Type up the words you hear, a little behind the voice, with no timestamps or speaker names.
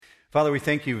Father, we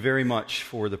thank you very much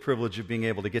for the privilege of being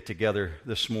able to get together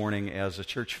this morning as a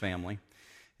church family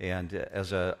and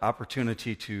as an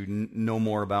opportunity to know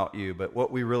more about you. But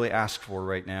what we really ask for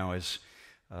right now is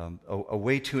a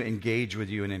way to engage with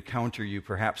you and encounter you,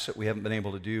 perhaps that we haven't been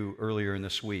able to do earlier in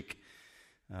this week.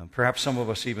 Perhaps some of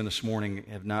us even this morning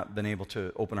have not been able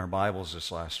to open our Bibles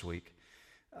this last week.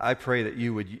 I pray that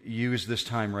you would use this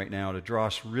time right now to draw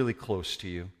us really close to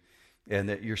you, and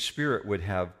that your Spirit would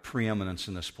have preeminence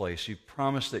in this place. You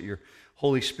promised that your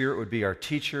Holy Spirit would be our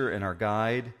teacher and our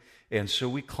guide, and so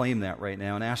we claim that right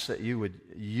now and ask that you would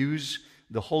use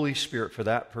the Holy Spirit for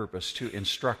that purpose, to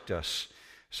instruct us,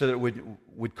 so that it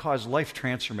would cause life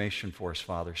transformation for us,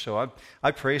 Father. So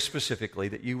I pray specifically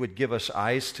that you would give us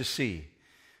eyes to see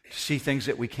things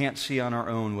that we can't see on our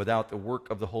own without the work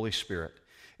of the Holy Spirit,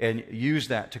 and use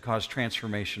that to cause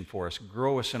transformation for us.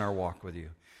 Grow us in our walk with you.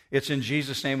 It's in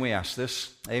Jesus' name we ask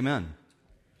this. Amen.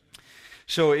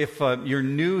 So if you're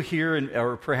new here,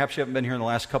 or perhaps you haven't been here in the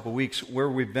last couple of weeks, where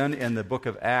we've been in the book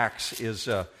of Acts is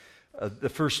the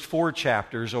first 4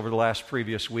 chapters over the last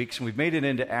previous weeks, and we've made it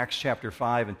into Acts chapter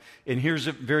 5, and here's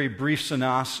a very brief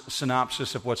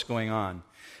synopsis of what's going on.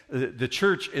 The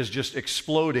church is just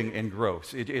exploding in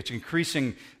growth. It's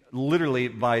increasing literally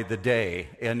by the day,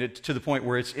 and it's to the point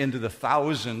where it's into the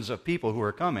thousands of people who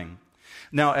are coming.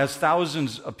 Now, as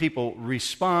thousands of people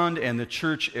respond and the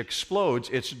church explodes,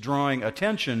 it's drawing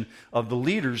attention of the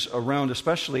leaders around,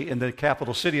 especially in the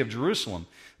capital city of Jerusalem.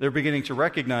 They're beginning to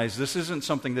recognize this isn't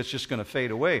something that's just going to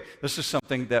fade away. This is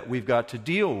something that we've got to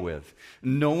deal with.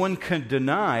 No one can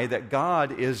deny that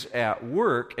God is at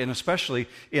work, and especially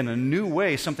in a new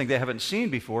way, something they haven't seen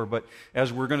before. But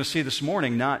as we're going to see this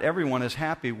morning, not everyone is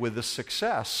happy with the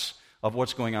success of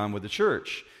what's going on with the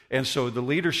church. And so the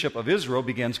leadership of Israel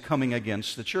begins coming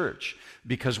against the church,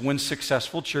 because when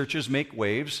successful churches make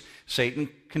waves, Satan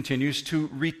continues to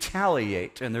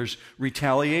retaliate, and there's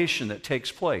retaliation that takes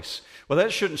place. Well,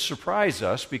 that shouldn't surprise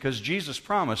us, because Jesus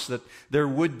promised that there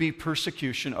would be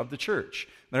persecution of the church.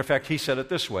 Matter of fact, he said it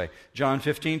this way, John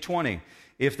 15:20.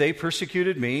 If they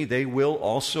persecuted me, they will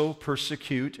also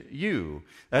persecute you.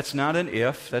 That's not an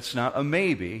if, that's not a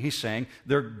maybe. He's saying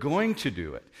they're going to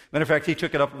do it. Matter of fact, he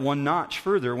took it up one notch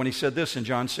further when he said this in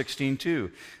John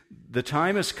 16:2. The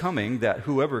time is coming that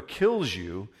whoever kills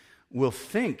you will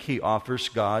think he offers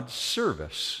God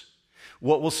service.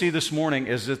 What we'll see this morning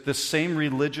is that this same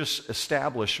religious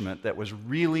establishment that was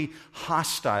really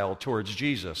hostile towards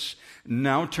Jesus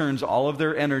now turns all of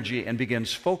their energy and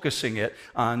begins focusing it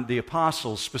on the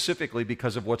apostles, specifically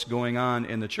because of what's going on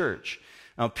in the church.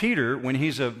 Now, Peter, when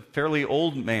he's a fairly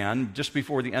old man, just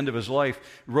before the end of his life,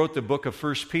 wrote the book of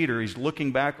 1 Peter. He's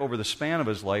looking back over the span of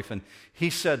his life, and he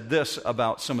said this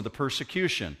about some of the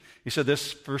persecution. He said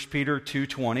this, 1 Peter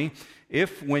 2:20,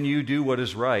 if when you do what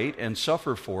is right and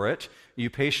suffer for it, you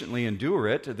patiently endure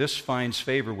it, this finds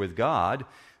favor with God.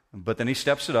 But then he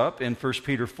steps it up. In 1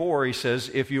 Peter 4, he says,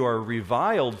 if you are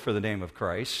reviled for the name of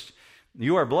Christ,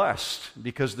 you are blessed,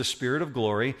 because the Spirit of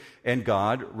glory and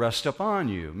God rest upon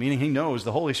you. Meaning he knows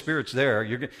the Holy Spirit's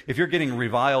there. If you're getting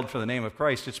reviled for the name of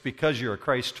Christ, it's because you're a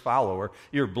Christ follower.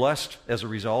 You're blessed as a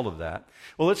result of that.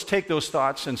 Well, let's take those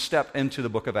thoughts and step into the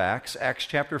book of Acts, Acts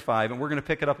chapter 5, and we're going to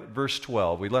pick it up at verse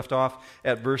 12. We left off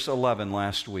at verse 11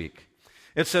 last week.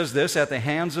 It says this, at the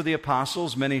hands of the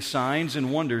apostles, many signs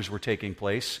and wonders were taking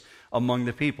place among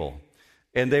the people,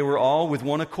 and they were all with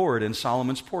one accord in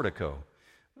Solomon's portico.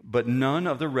 But none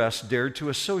of the rest dared to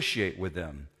associate with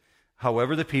them.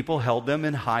 However, the people held them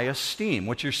in high esteem.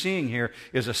 What you're seeing here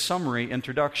is a summary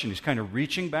introduction. He's kind of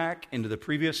reaching back into the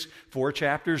previous 4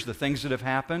 chapters, the things that have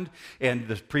happened, and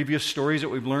the previous stories that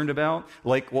we've learned about,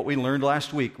 like what we learned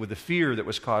last week with the fear that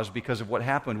was caused because of what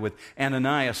happened with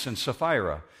Ananias and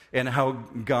Sapphira, and how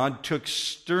God took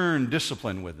stern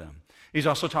discipline with them. He's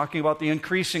also talking about the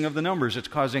increasing of the numbers. It's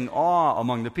causing awe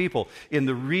among the people in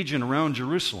the region around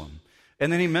Jerusalem.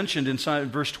 And then he mentioned in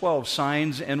verse 12,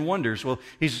 signs and wonders. Well,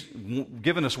 he's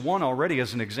given us one already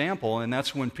as an example, and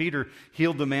that's when Peter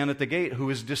healed the man at the gate who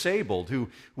was disabled, who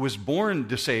was born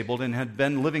disabled and had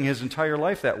been living his entire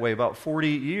life that way, about 40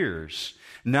 years.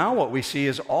 Now what we see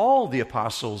is all the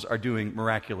apostles are doing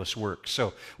miraculous work.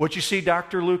 So what you see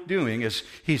Dr. Luke doing is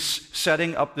he's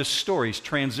setting up this story. He's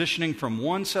transitioning from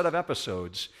one set of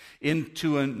episodes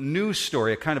into a new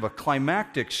story, a kind of a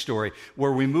climactic story,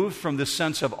 where we move from this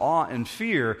sense of awe and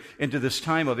fear into this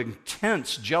time of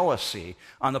intense jealousy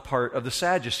on the part of the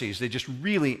Sadducees. They just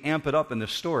really amp it up in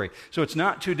this story. So it's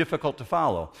not too difficult to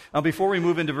follow. Now, before we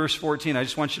move into verse 14, I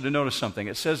just want you to notice something.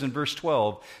 It says in verse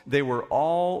 12, they were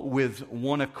all with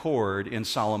one accord in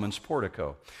Solomon's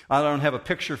portico. I don't have a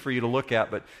picture for you to look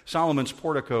at, but Solomon's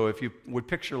portico, if you would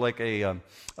picture like a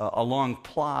long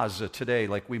plaza today,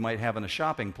 like we might have in a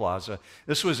shopping plaza,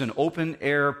 this was an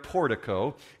open-air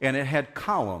portico, and it had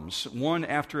columns, one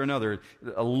after another,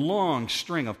 a long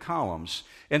string of columns.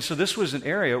 And so this was an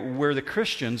area where the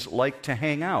Christians liked to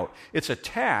hang out. It's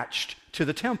attached to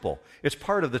the temple. It's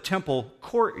part of the temple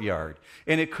courtyard,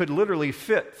 and it could literally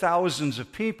fit thousands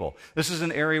of people. This is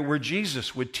an area where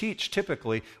Jesus would teach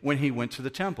typically when he went to the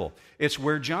temple. It's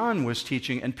where John was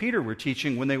teaching and Peter were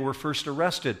teaching when they were first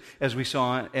arrested, as we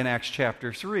saw in Acts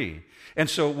chapter 3. And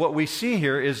so what we see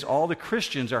here is all the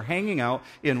Christians are hanging out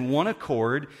in one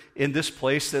accord in this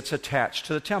place that's attached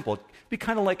to the temple. It'd be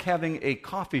kind of like having a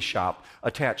coffee shop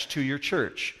attached to your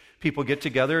church. People get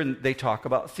together and they talk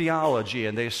about theology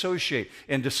and they associate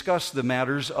and discuss the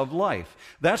matters of life.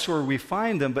 That's where we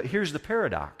find them, but here's the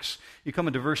paradox. You come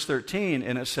into verse 13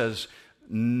 and it says,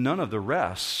 none of the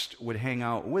rest would hang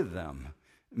out with them,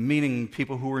 meaning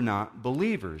people who were not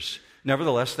believers.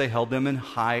 Nevertheless, they held them in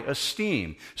high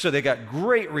esteem. So they got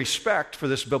great respect for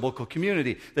this biblical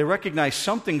community. They recognize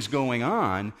something's going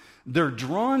on. They're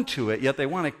drawn to it, yet they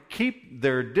want to keep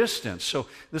their distance. So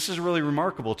this is really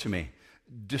remarkable to me.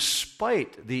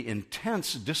 Despite the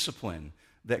intense discipline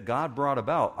that God brought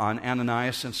about on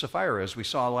Ananias and Sapphira, as we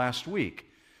saw last week,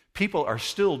 people are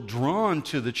still drawn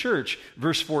to the church.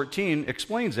 Verse 14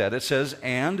 explains that. It says,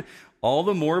 and all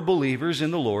the more believers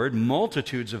in the Lord,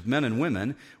 multitudes of men and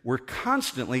women, were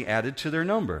constantly added to their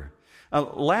number.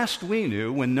 Last we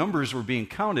knew, when numbers were being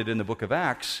counted in the book of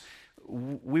Acts,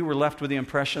 we were left with the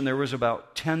impression there was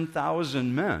about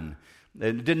 10,000 men.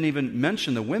 It didn't even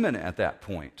mention the women at that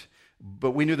point.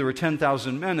 But we knew there were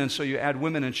 10,000 men, and so you add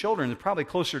women and children, it's probably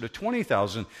closer to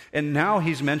 20,000. And now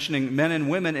he's mentioning men and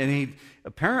women, and he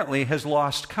apparently has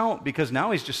lost count because now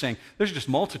he's just saying there's just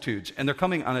multitudes, and they're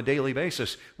coming on a daily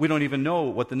basis. We don't even know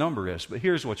what the number is. But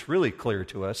here's what's really clear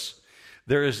to us.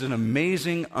 There is an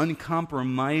amazing,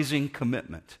 uncompromising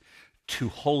commitment to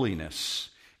holiness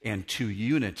and to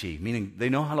unity, meaning they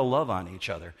know how to love on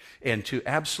each other, and to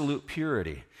absolute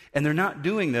purity. And they're not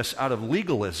doing this out of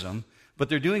legalism, but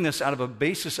they're doing this out of a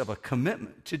basis of a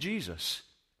commitment to Jesus.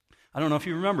 I don't know if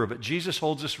you remember, but Jesus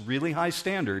holds this really high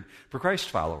standard for Christ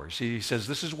followers. He says,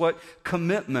 this is what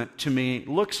commitment to me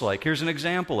looks like. Here's an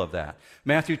example of that.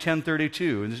 Matthew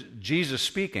 10:32, Jesus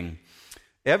speaking,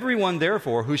 everyone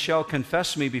therefore who shall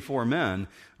confess me before men,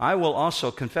 I will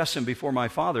also confess him before my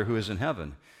Father who is in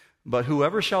heaven. But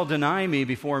whoever shall deny me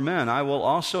before men, I will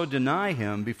also deny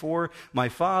him before my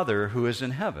Father who is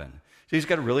in heaven. So he's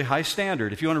got a really high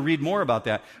standard. If you want to read more about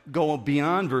that, go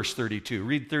beyond verse 32.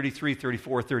 Read 33,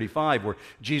 34, 35, where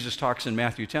Jesus talks in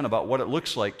Matthew 10 about what it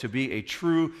looks like to be a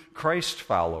true Christ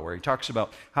follower. He talks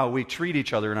about how we treat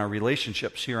each other in our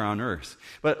relationships here on earth.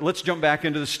 But let's jump back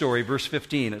into the story. Verse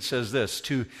 15, it says this,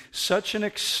 to such an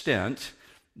extent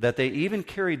that they even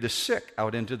carried the sick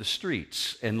out into the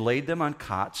streets and laid them on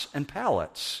cots and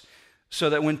pallets, so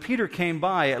that when Peter came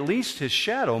by, at least his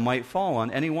shadow might fall on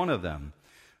any one of them.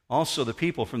 Also, the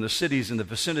people from the cities in the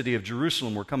vicinity of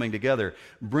Jerusalem were coming together,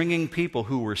 bringing people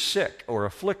who were sick or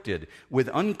afflicted with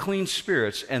unclean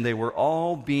spirits, and they were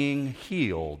all being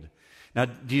healed. Now,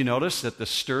 do you notice that the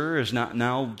stir is not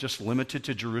now just limited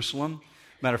to Jerusalem?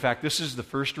 Matter of fact, this is the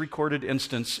first recorded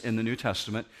instance in the New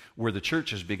Testament where the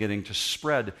church is beginning to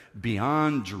spread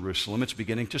beyond Jerusalem. It's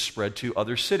beginning to spread to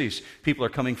other cities. People are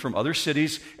coming from other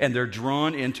cities, and they're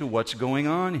drawn into what's going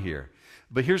on here.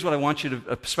 But here's what I want you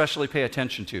to especially pay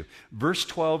attention to. Verse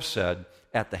 12 said,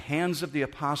 at the hands of the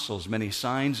apostles, many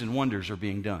signs and wonders are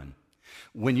being done.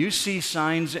 When you see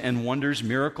signs and wonders,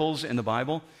 miracles in the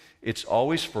Bible, it's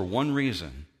always for one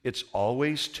reason. It's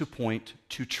always to point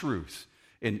to truth.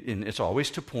 And it's always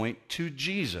to point to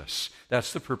Jesus.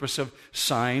 That's the purpose of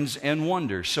signs and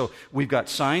wonders. So we've got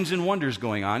signs and wonders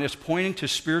going on. It's pointing to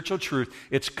spiritual truth.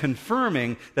 It's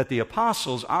confirming that the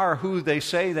apostles are who they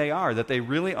say they are, that they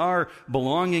really are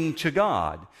belonging to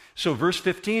God. So verse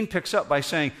 15 picks up by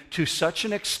saying, to such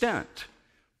an extent,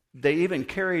 they even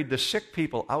carried the sick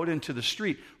people out into the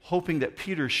street, hoping that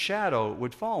Peter's shadow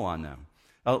would fall on them.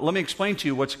 Let me explain to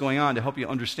you what's going on to help you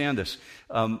understand this.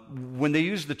 When they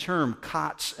use the term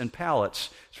cots and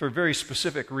pallets, it's for a very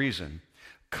specific reason.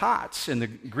 Cots in the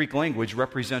Greek language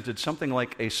represented something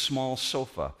like a small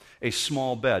sofa, a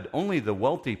small bed. Only the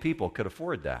wealthy people could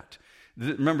afford that.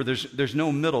 Remember, there's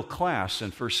no middle class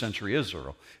in first century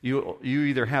Israel. You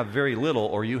either have very little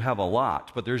or you have a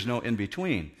lot, but there's no in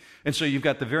between. And so you've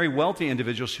got the very wealthy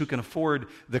individuals who can afford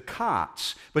the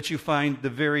cots, but you find the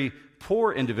very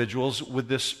poor individuals with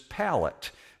this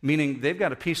pallet, meaning they've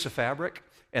got a piece of fabric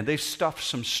and they've stuffed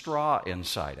some straw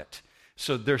inside it.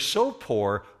 So they're so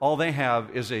poor, all they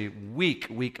have is a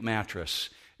weak mattress.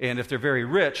 And if they're very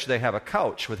rich, they have a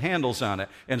couch with handles on it,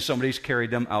 and somebody's carried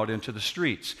them out into the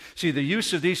streets. See, the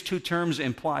use of these two terms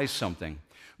implies something.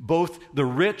 Both the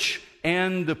rich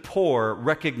and the poor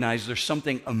recognize there's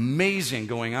something amazing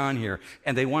going on here,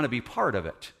 and they want to be part of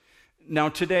it. Now,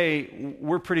 today,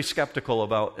 we're pretty skeptical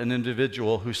about an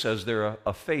individual who says they're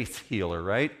a faith healer,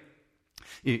 right?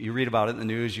 You read about it in the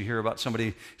news, you hear about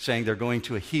somebody saying they're going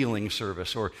to a healing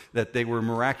service or that they were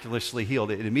miraculously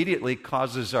healed. It immediately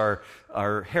causes our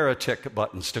heretic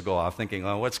buttons to go off, thinking,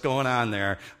 oh, what's going on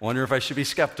there? I wonder if I should be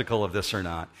skeptical of this or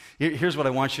not. Here's what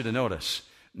I want you to notice.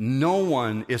 No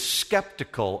one is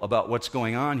skeptical about what's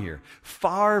going on here.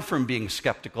 Far from being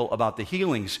skeptical about the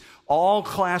healings, all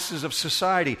classes of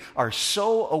society are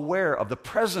so aware of the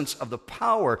presence of the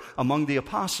power among the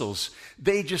apostles,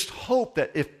 they just hope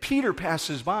that if Peter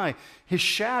passes by, his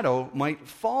shadow might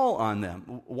fall on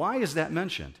them. Why is that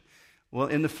mentioned? Well,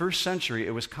 in the first century,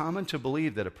 it was common to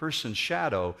believe that a person's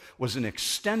shadow was an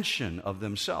extension of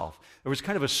themselves. There was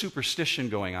kind of a superstition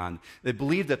going on. They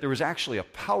believed that there was actually a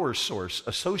power source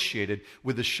associated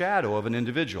with the shadow of an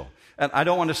individual. And I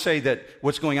don't want to say that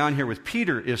what's going on here with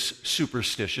Peter is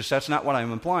superstitious. That's not what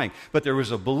I'm implying. But there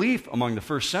was a belief among the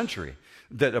first century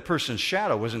that a person's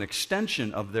shadow was an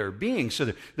extension of their being.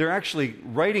 So they're actually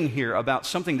writing here about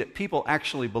something that people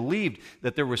actually believed,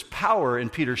 that there was power in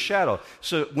Peter's shadow.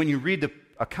 So when you read the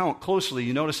account closely,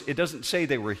 you notice it doesn't say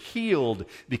they were healed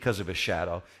because of his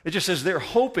shadow. It just says they're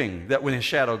hoping that when his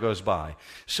shadow goes by.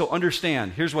 So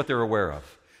understand, here's what they're aware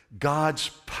of. God's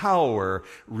power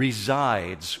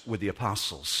resides with the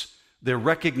apostles. They're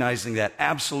recognizing that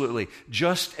absolutely.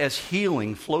 Just as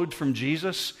healing flowed from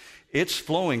Jesus, it's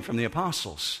flowing from the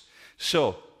apostles.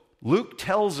 So Luke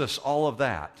tells us all of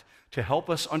that to help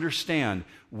us understand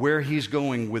where he's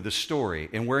going with the story.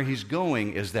 And where he's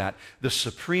going is that the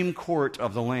Supreme Court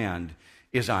of the land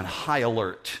is on high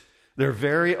alert. They're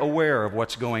very aware of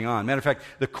what's going on. Matter of fact,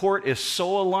 the court is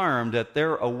so alarmed that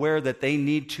they're aware that they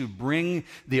need to bring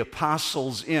the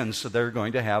apostles in, so they're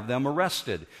going to have them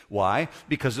arrested. Why?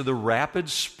 Because of the rapid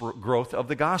growth of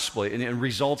the gospel, and it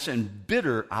results in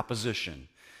bitter opposition.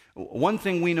 One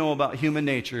thing we know about human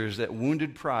nature is that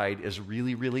wounded pride is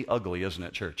really, really ugly, isn't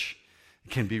it, church?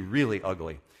 It can be really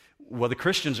ugly. Well, the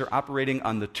Christians are operating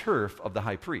on the turf of the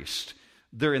high priest.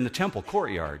 They're in the temple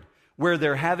courtyard. Where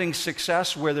they're having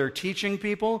success, where they're teaching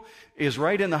people, is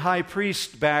right in the high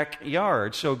priest's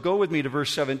backyard. So go with me to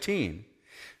verse 17.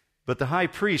 But the high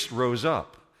priest rose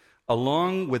up,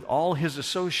 along with all his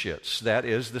associates, that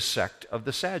is, the sect of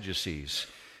the Sadducees,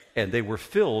 and they were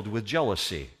filled with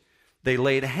jealousy. They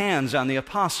laid hands on the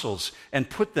apostles and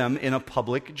put them in a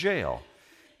public jail.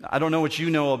 I don't know what you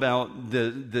know about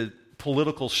the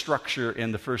political structure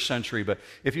in the first century, but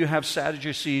if you have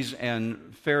Sadducees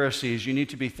and Pharisees, you need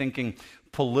to be thinking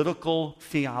political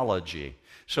theology.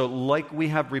 So like we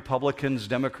have Republicans,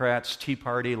 Democrats, Tea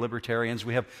Party, Libertarians,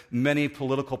 we have many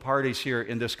political parties here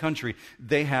in this country.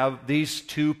 They have these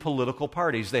two political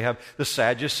parties. They have the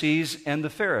Sadducees and the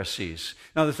Pharisees.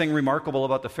 Now the thing remarkable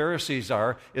about the Pharisees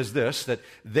is this, that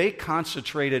they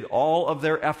concentrated all of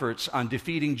their efforts on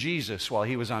defeating Jesus while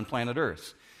he was on planet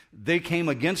Earth. They came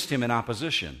against him in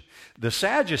opposition. The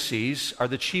Sadducees are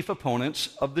the chief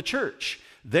opponents of the church.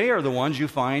 They are the ones you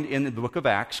find in the book of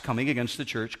Acts coming against the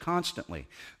church constantly.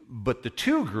 But the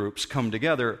two groups come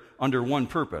together under one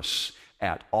purpose: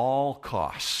 at all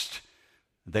cost.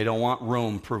 They don't want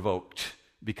Rome provoked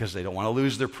because they don't want to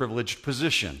lose their privileged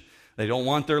position. They don't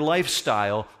want their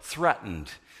lifestyle threatened.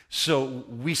 So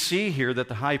we see here that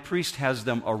the high priest has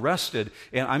them arrested,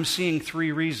 and I'm seeing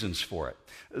three reasons for it.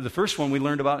 The first one we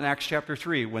learned about in Acts chapter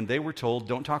 3, when they were told,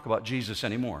 don't talk about Jesus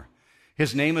anymore.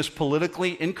 His name is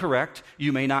politically incorrect.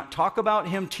 You may not talk about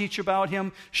him, teach about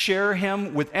him, share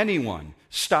him with anyone.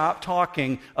 Stop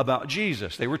talking about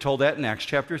Jesus. They were told that in Acts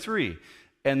chapter 3.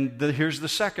 And here's the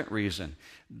second reason.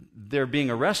 They're being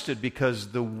arrested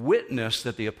because the witness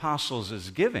that the apostles is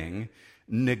giving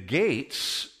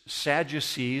negates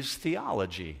Sadducees'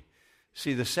 theology.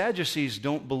 See, the Sadducees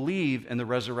don't believe in the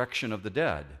resurrection of the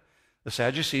dead. The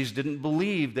Sadducees didn't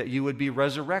believe that you would be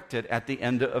resurrected at the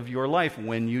end of your life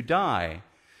when you die.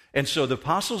 And so the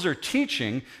apostles are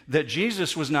teaching that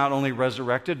Jesus was not only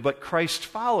resurrected, but Christ's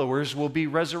followers will be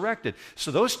resurrected. So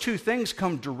those two things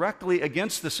come directly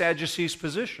against the Sadducees'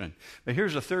 position. But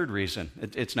here's a third reason.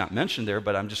 It's not mentioned there,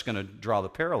 but I'm just going to draw the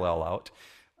parallel out.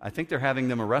 I think they're having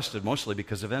them arrested mostly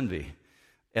because of envy.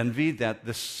 Envy that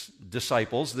the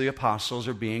disciples, the apostles,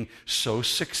 are being so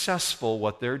successful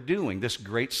what they're doing, this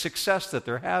great success that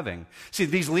they're having. See,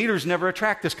 these leaders never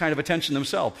attract this kind of attention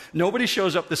themselves. Nobody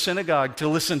shows up to synagogue to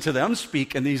listen to them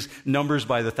speak in these numbers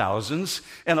by the thousands.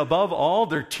 And above all,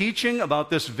 they're teaching about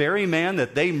this very man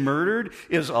that they murdered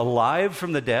is alive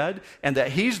from the dead and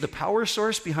that he's the power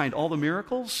source behind all the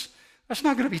miracles. That's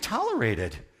not going to be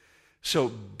tolerated. So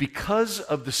because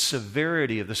of the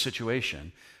severity of the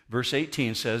situation, Verse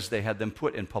 18 says they had them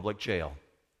put in public jail.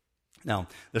 Now,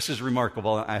 this is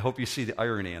remarkable. I hope you see the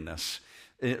irony in this.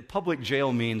 Public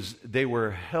jail means they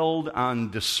were held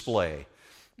on display.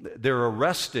 They're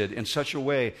arrested in such a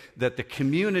way that the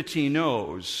community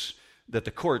knows that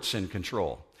the court's in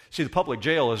control. See, the public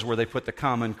jail is where they put the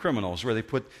common criminals, where they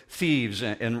put thieves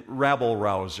and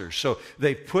rabble-rousers. So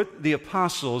they put the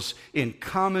apostles in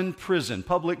common prison,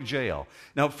 public jail.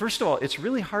 Now, first of all, it's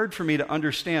really hard for me to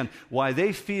understand why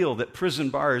they feel that prison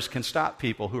bars can stop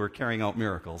people who are carrying out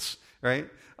miracles, right?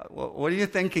 What are you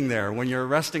thinking there when you're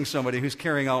arresting somebody who's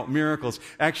carrying out miracles,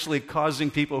 actually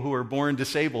causing people who are born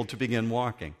disabled to begin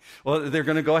walking? Well, they're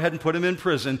going to go ahead and put them in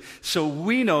prison. So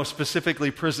we know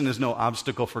specifically prison is no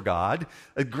obstacle for God.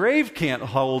 A grave can't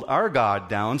hold our God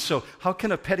down, so how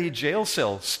can a petty jail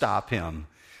cell stop him?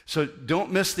 So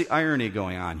don't miss the irony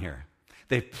going on here.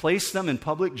 They place them in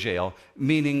public jail,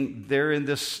 meaning they're in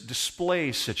this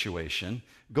display situation.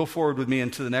 Go forward with me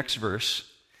into the next verse.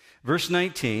 Verse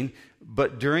 19,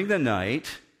 but during the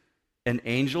night, an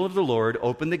angel of the Lord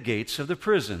opened the gates of the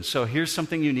prison. So here's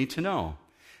something you need to know.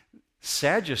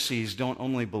 Sadducees don't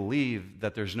only believe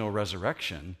that there's no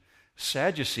resurrection.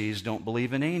 Sadducees don't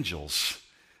believe in angels.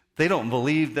 They don't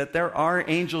believe that there are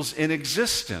angels in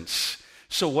existence.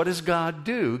 So what does God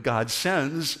do? God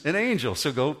sends an angel.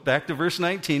 So go back to verse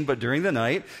 19. But during the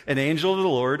night, an angel of the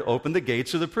Lord opened the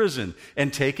gates of the prison.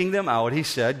 And taking them out, he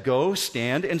said, go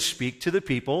stand and speak to the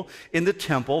people in the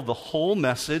temple the whole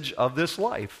message of this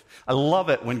life. I love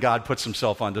it when God puts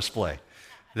himself on display.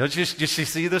 Don't you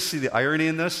see this? See the irony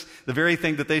in this? The very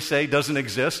thing that they say doesn't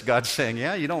exist. God's saying,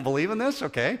 yeah, you don't believe in this?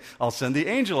 Okay, I'll send the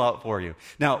angel out for you.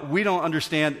 Now, we don't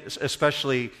understand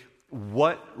especially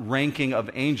what ranking of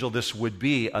angel this would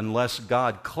be unless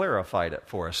God clarified it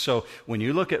for us. So when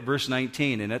you look at verse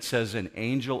 19 and it says an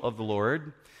angel of the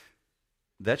Lord,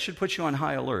 that should put you on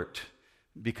high alert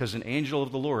because an angel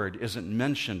of the Lord isn't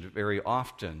mentioned very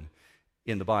often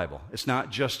in the Bible. It's not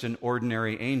just an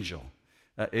ordinary angel.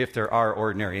 If there are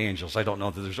ordinary angels, I don't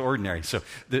know that there's ordinary. So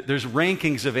there's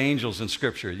rankings of angels in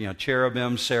Scripture,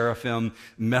 cherubim, seraphim,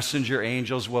 messenger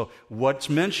angels. Well, what's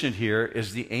mentioned here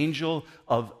is the angel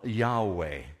of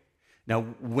Yahweh. Now,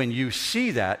 when you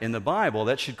see that in the Bible,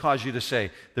 that should cause you to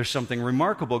say, there's something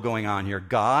remarkable going on here.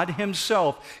 God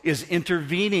himself is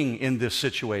intervening in this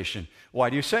situation.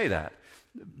 Why do you say that?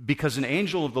 Because an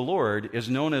angel of the Lord is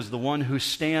known as the one who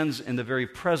stands in the very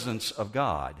presence of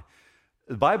God.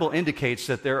 The Bible indicates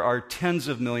that there are tens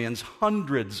of millions,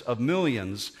 hundreds of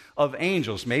millions of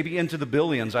angels, maybe into the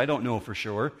billions, I don't know for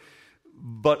sure.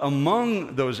 But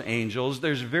among those angels,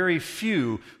 there's very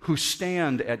few who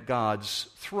stand at God's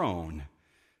throne.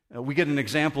 We get an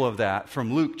example of that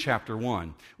from Luke chapter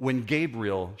 1, when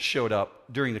Gabriel showed up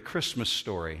during the Christmas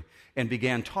story and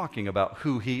began talking about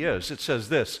who he is. It says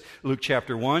this, Luke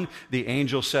chapter 1, the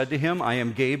angel said to him, I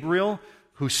am Gabriel,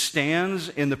 who stands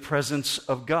in the presence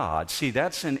of God. See,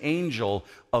 that's an angel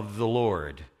of the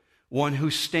Lord, one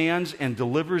who stands and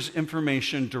delivers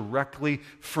information directly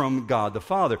from God the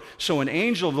Father. So an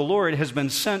angel of the Lord has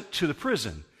been sent to the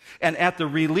prison. And at the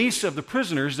release of the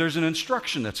prisoners, there's an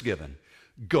instruction that's given.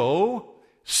 Go,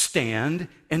 stand,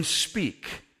 and speak.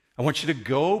 I want you to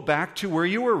go back to where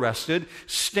you were arrested,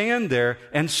 stand there,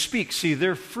 and speak. See,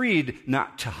 they're freed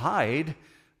not to hide.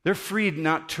 They're freed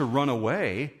not to run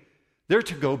away. They're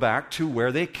to go back to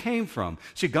where they came from.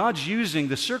 See, God's using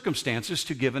the circumstances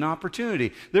to give an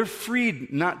opportunity. They're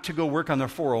freed not to go work on their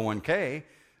 401k.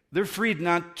 They're freed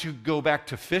not to go back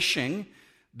to fishing.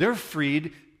 They're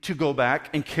freed to go back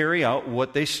and carry out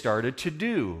what they started to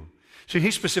do. So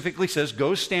he specifically says,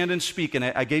 go stand and speak. And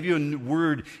I gave you a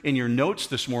word in your notes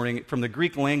this morning from the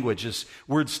Greek language. This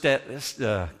word,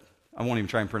 I won't even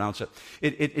try and pronounce it.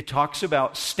 It talks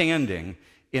about standing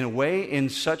in a way in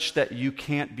such that you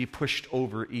can't be pushed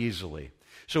over easily.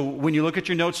 So when you look at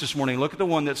your notes this morning, look at the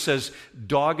one that says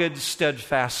dogged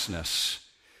steadfastness.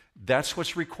 That's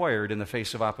what's required in the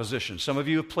face of opposition. Some of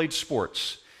you have played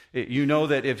sports. You know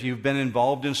that if you've been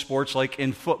involved in sports like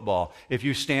in football, if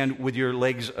you stand with your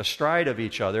legs astride of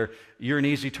each other, you're an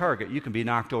easy target. You can be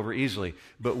knocked over easily.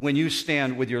 But when you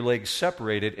stand with your legs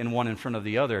separated and one in front of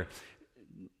the other,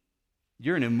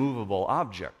 you're an immovable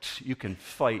object. You can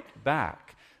fight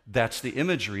back. That's the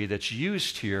imagery that's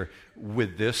used here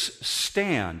with this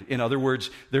stand. In other words,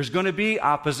 there's going to be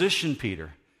opposition,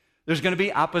 Peter. There's going to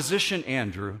be opposition,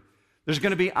 Andrew. There's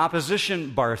going to be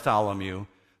opposition, Bartholomew.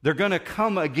 They're going to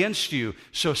come against you,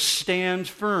 so stand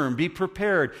firm. Be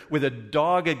prepared with a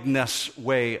doggedness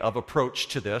way of approach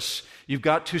to this. You've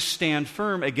got to stand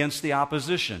firm against the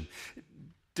opposition.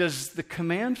 Does the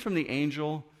command from the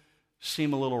angel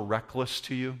seem a little reckless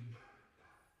to you?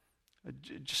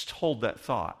 Just hold that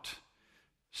thought.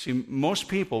 See, most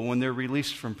people, when they're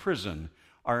released from prison,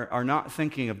 are not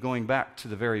thinking of going back to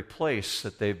the very place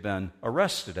that they've been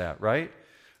arrested at, right?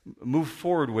 Move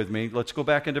forward with me. Let's go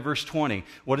back into verse 20.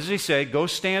 What does he say? Go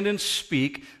stand and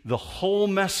speak the whole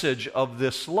message of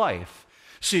this life.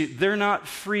 See, they're not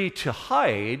free to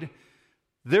hide.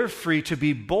 They're free to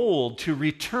be bold, to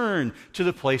return to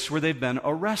the place where they've been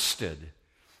arrested.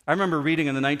 I remember reading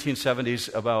in the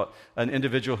 1970s about an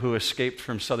individual who escaped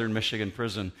from southern Michigan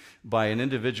prison by an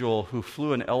individual who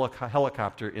flew an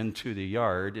helicopter into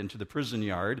the prison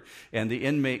yard, and the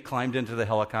inmate climbed into the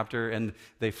helicopter and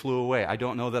they flew away. I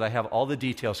don't know that I have all the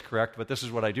details correct, but this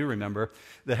is what I do remember.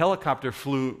 The helicopter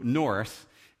flew north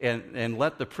and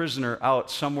let the prisoner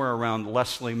out somewhere around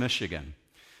Leslie, Michigan.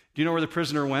 Do you know where the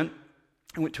prisoner went?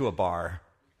 He went to a bar.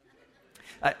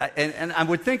 And I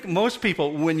would think most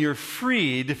people, when you're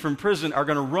freed from prison, are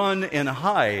going to run and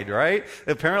hide, right?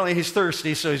 Apparently he's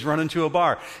thirsty, so he's running to a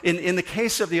bar. In the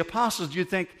case of the apostles,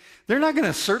 you'd think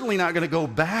they're certainly not going to go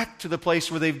back to the place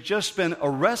where they've just been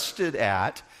arrested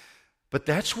at. But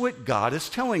that's what God is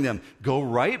telling them. Go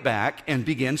right back and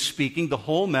begin speaking the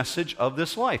whole message of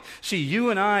this life. See,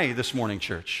 you and I this morning,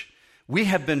 church, we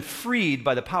have been freed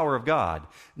by the power of God,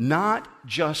 not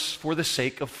just for the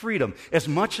sake of freedom. As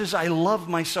much as I love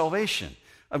my salvation,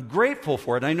 I'm grateful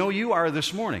for it. I know you are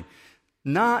this morning.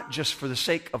 Not just for the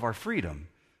sake of our freedom,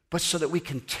 but so that we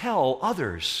can tell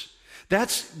others.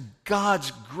 That's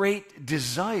God's great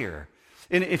desire.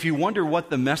 And if you wonder what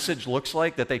the message looks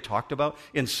like that they talked about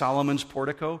in Solomon's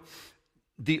portico,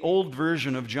 the old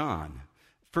version of John,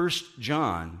 1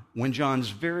 John, when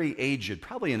John's very aged,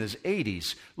 probably in his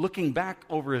 80s, looking back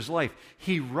over his life,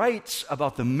 he writes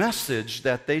about the message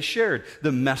that they shared,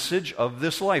 the message of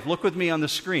this life. Look with me on the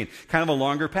screen. Kind of a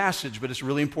longer passage, but it's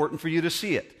really important for you to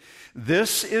see it.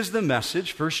 This is the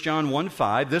message, 1 John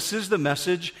 1:5, this is the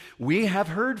message we have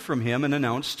heard from him and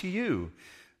announced to you,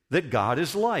 that God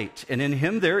is light, and in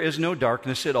him there is no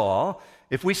darkness at all.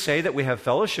 If we say that we have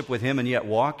fellowship with him and yet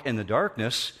walk in the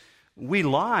darkness, we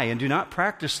lie and do not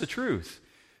practice the truth.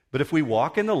 But if we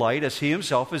walk in the light as he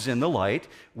himself is in the light,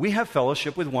 we have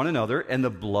fellowship with one another, and the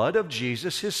blood of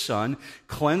Jesus, his Son,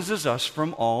 cleanses us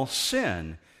from all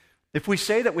sin. If we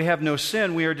say that we have no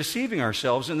sin, we are deceiving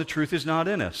ourselves, and the truth is not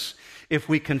in us. If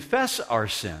we confess our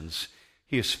sins,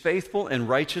 he is faithful and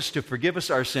righteous to forgive us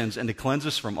our sins and to cleanse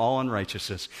us from all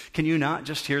unrighteousness. Can you not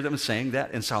just hear them saying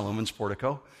that in Solomon's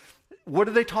portico? What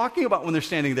are they talking about when they're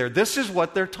standing there? This is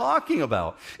what they're talking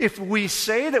about. If we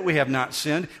say that we have not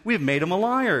sinned, we have made him a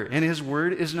liar, and his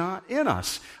word is not in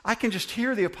us. I can just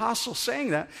hear the apostles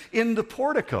saying that in the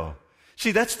portico.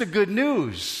 See, that's the good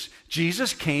news.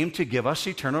 Jesus came to give us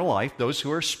eternal life, those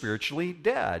who are spiritually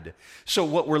dead. So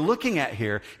what we're looking at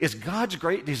here is God's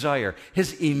great desire.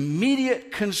 His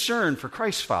immediate concern for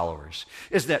Christ's followers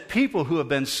is that people who have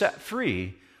been set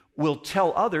free will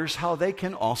tell others how they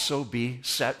can also be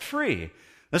set free.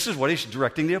 This is what he's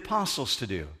directing the apostles to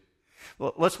do.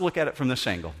 Well, let's look at it from this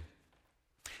angle.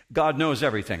 God knows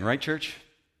everything, right, church?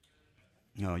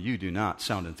 No, you do not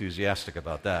sound enthusiastic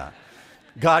about that.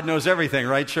 God knows everything,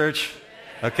 right, church?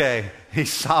 Okay,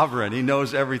 he's sovereign. He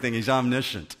knows everything. He's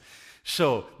omniscient.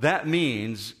 So that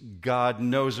means God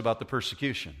knows about the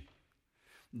persecution.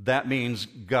 That means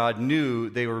God knew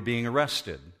they were being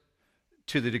arrested,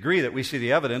 to the degree that we see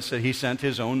the evidence that he sent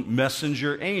his own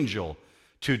messenger angel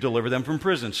to deliver them from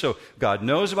prison. So God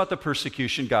knows about the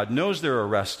persecution. God knows they're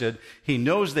arrested. He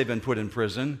knows they've been put in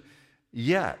prison.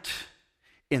 Yet,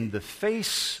 in the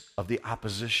face of the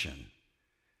opposition,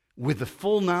 with the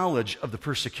full knowledge of the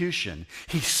persecution,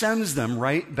 he sends them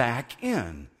right back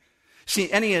in.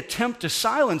 See, any attempt to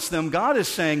silence them, God is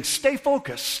saying, stay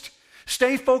focused.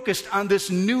 Stay focused on this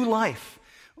new life.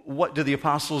 What do the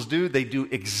apostles do? They do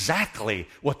exactly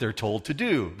what they're told to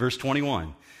do. Verse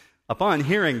 21. Upon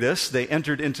hearing this, they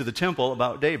entered into the temple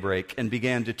about daybreak and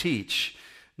began to teach.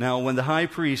 Now, when the high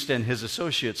priest and his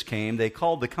associates came, they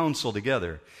called the council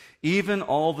together. even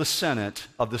all the Senate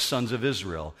of the sons of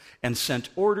Israel, and sent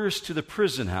orders to the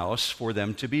prison house for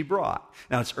them to be brought.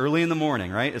 Now, it's early in the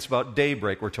morning, right? It's about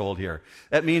daybreak, we're told here.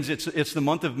 That means it's the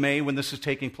month of May when this is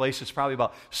taking place. It's probably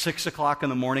about 6 o'clock in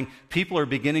the morning. People are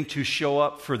beginning to show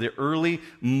up for the early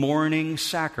morning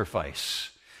sacrifice.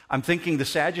 I'm thinking the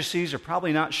Sadducees are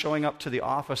probably not showing up to the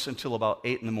office until about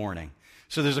 8 in the morning.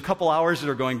 So there's a couple hours that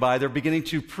are going by. They're beginning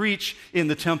to preach in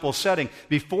the temple setting.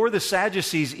 Before the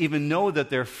Sadducees even know that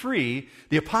they're free,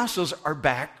 the apostles are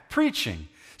back preaching.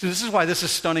 So this is why this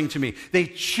is stunning to me. They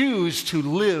choose to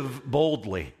live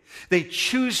boldly. They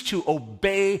choose to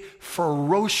obey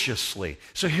ferociously.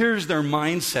 So here's their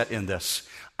mindset in this.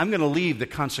 I'm going to leave the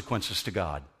consequences to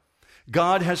God.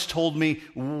 God has told me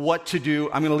what to do.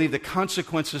 I'm going to leave the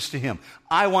consequences to Him.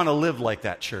 I want to live like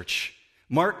that, church.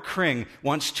 Mark Kring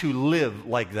wants to live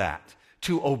like that,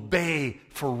 to obey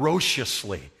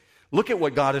ferociously. Look at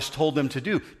what God has told them to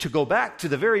do, to go back to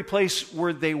the very place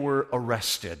where they were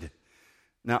arrested.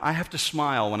 Now, I have to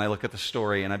smile when I look at the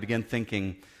story, and I begin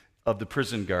thinking of the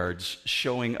prison guards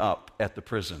showing up at the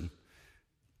prison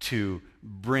to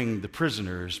bring the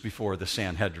prisoners before the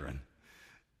Sanhedrin,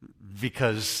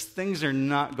 because things are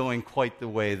not going quite the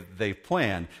way they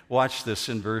planned. Watch this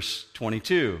in verse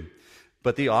 22.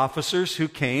 But the officers who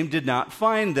came did not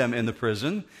find them in the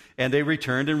prison, and they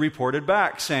returned and reported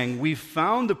back, saying, "We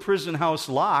found the prison house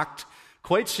locked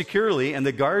quite securely and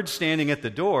the guards standing at the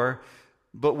door,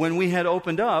 but when we had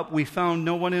opened up, we found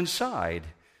no one inside."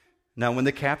 Now when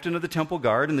the captain of the temple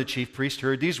guard and the chief priest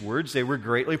heard these words, they were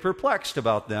greatly perplexed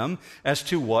about them as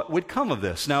to what would come of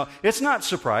this. Now, it's not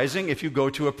surprising if you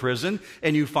go to a prison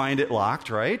and you find it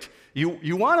locked, right?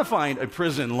 You want to find a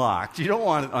prison locked. You don't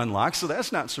want it unlocked, so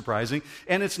that's not surprising.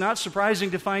 And it's not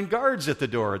surprising to find guards at the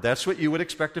door. That's what you would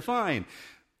expect to find.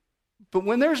 But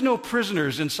when there's no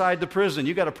prisoners inside the prison,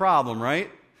 you got a problem,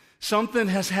 right? Something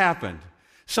has happened.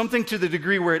 Something to the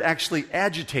degree where it actually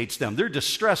agitates them. They're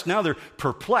distressed. Now they're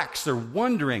perplexed. They're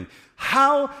wondering,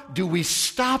 how do we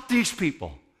stop these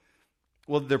people?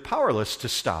 Well, they're powerless to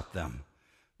stop them.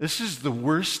 This is the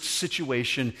worst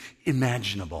situation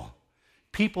imaginable.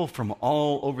 People from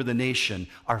all over the nation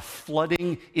are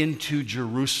flooding into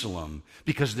Jerusalem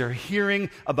because they're hearing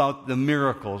about the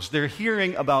miracles. They're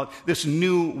hearing about this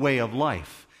new way of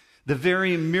life. The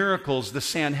very miracles the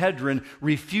Sanhedrin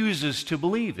refuses to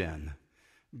believe in.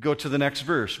 Go to the next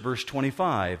verse, verse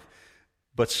 25.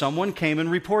 But someone came and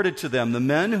reported to them, "The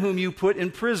men whom you put in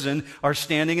prison are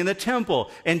standing in the temple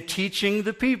and teaching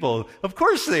the people." Of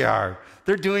course they are.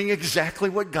 They're doing exactly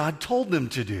what God told them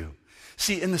to do.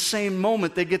 See, in the same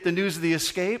moment they get the news of the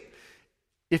escape,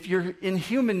 if you're in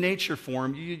human nature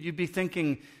form, you'd be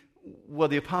thinking, well,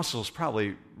 the apostles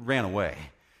probably ran away.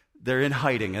 They're in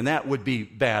hiding, and that would be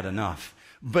bad enough.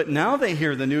 But now they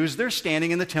hear the news, they're standing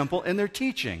in the temple and they're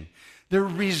teaching. They're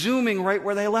resuming right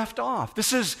where they left off.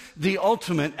 This is the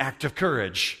ultimate act of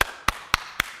courage.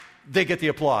 They get the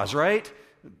applause, right?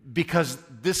 Because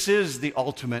this is the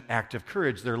ultimate act of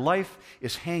courage. Their life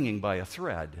is hanging by a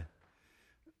thread.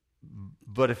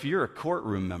 But if you're a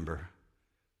courtroom member,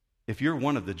 if you're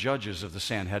one of the judges of the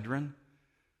Sanhedrin,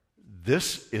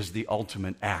 this is the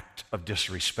ultimate act of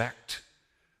disrespect.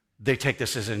 They take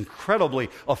this as incredibly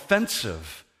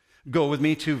offensive. Go with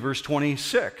me to verse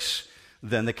 26.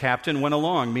 Then the captain went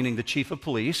along, meaning the chief of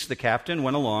police, the captain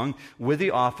went along with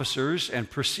the officers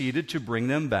and proceeded to bring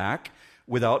them back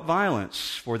without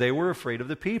violence, for they were afraid of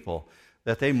the people,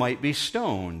 that they might be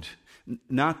stoned.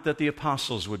 Not that the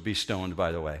apostles would be stoned,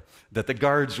 by the way, that the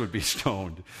guards would be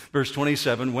stoned. Verse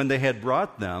 27, when they had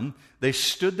brought them, they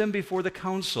stood them before the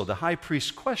council. The high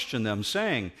priest questioned them,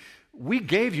 saying, "We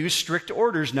gave you strict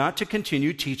orders not to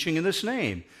continue teaching in this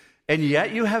name, and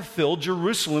yet you have filled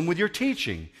Jerusalem with your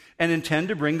teaching and intend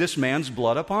to bring this man's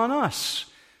blood upon us."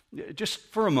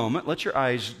 Just for a moment, let your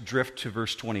eyes drift to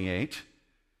verse 28.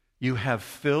 You have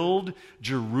filled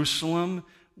Jerusalem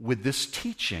with this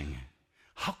teaching.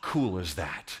 How cool is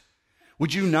that?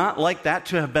 Would you not like that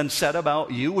to have been said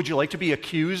about you? Would you like to be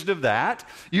accused of that?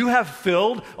 You have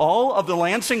filled all of the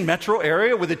Lansing metro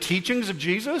area with the teachings of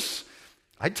Jesus?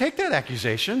 I'd take that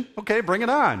accusation. Okay, bring it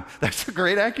on. That's a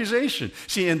great accusation.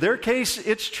 See, in their case,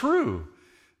 it's true.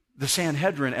 The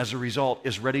Sanhedrin, as a result,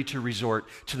 is ready to resort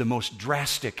to the most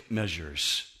drastic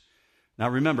measures. Now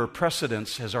remember,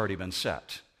 precedence has already been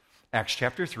set. Acts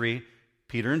chapter 3,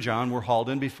 Peter and John were hauled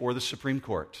in before the Supreme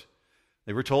Court.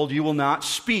 They were told, you will not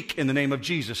speak in the name of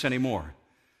Jesus anymore.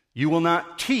 You will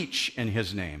not teach in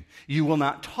his name. You will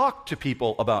not talk to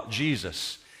people about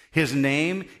Jesus. His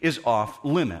name is off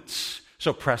limits.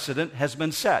 So precedent has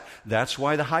been set. That's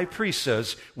why the high priest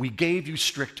says, we gave you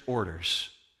strict orders.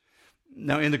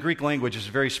 Now, in the Greek language, it's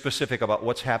very specific about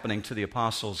what's happening to the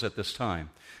apostles at this time.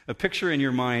 Picture in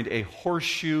your mind a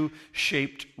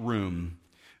horseshoe-shaped room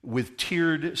with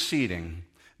tiered seating.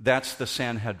 That's the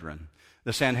Sanhedrin.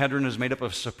 The Sanhedrin is made up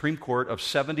of a Supreme Court of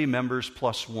 70 members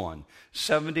plus one.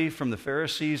 70 from the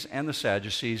Pharisees and the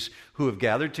Sadducees who have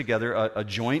gathered together a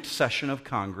joint session of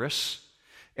Congress,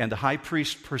 and the high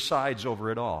priest presides over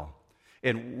it all.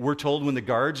 And we're told when the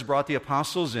guards brought the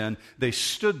apostles in, they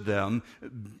stood them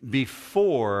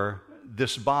before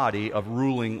this body of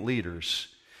ruling leaders.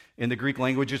 In the Greek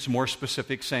language, it's more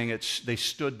specific, saying they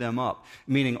stood them up,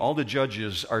 meaning all the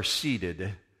judges are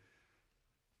seated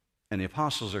and the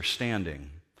apostles are standing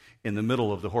in the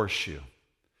middle of the horseshoe,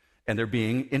 and they're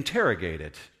being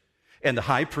interrogated. And the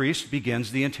high priest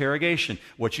begins the interrogation.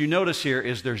 What you notice here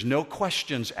is there's no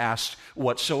questions asked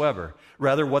whatsoever.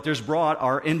 Rather, what there's brought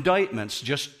are indictments,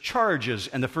 just charges.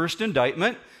 And the first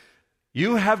indictment,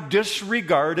 you have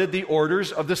disregarded the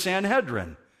orders of the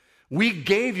Sanhedrin. We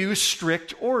gave you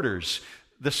strict orders.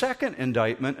 The second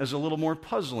indictment is a little more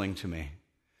puzzling to me.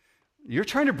 You're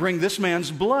trying to bring this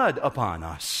man's blood upon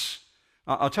us.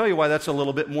 I'll tell you why that's a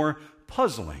little bit more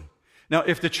puzzling. Now,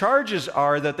 if the charges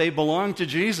are that they belong to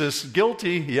Jesus,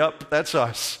 guilty, yep, that's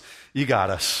us. You got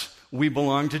us. We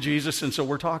belong to Jesus, and so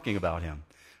we're talking about him.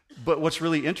 But what's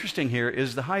really interesting here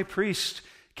is the high priest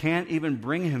can't even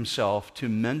bring himself to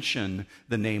mention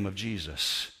the name of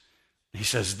Jesus. He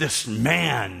says, this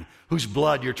man whose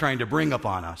blood you're trying to bring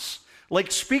upon us.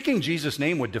 Like speaking Jesus'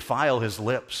 name would defile his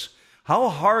lips. How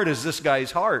hard is this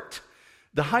guy's heart?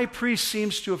 The high priest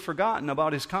seems to have forgotten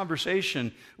about his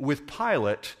conversation with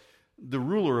Pilate, the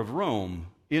ruler of Rome,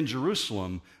 in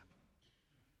Jerusalem,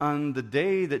 on the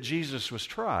day that Jesus was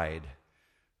tried,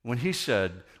 when he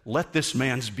said, let this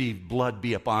man's blood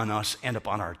be upon us and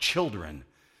upon our children.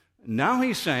 Now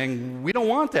he's saying, we don't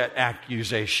want that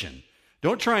accusation.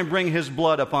 Don't try and bring his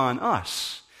blood upon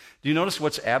us. Do you notice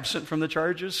what's absent from the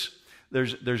charges?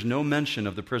 There's no mention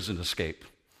of the prison escape.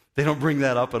 They don't bring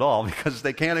that up at all because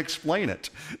they can't explain it.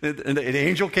 An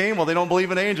angel came? Well, they don't believe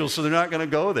in angels, so they're not going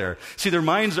to go there. See, their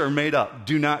minds are made up.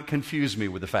 Do not confuse me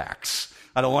with the facts.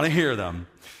 I don't want to hear them.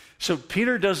 So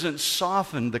Peter doesn't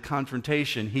soften the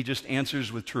confrontation. He just answers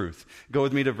with truth. Go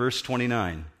with me to verse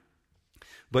 29.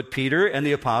 But Peter and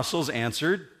the apostles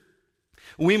answered,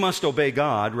 we must obey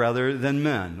God rather than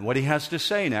men. What he has to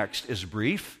say next is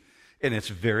brief, and it's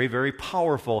very, very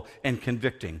powerful and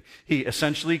convicting. He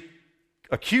essentially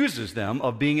accuses them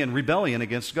of being in rebellion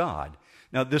against God.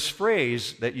 Now, this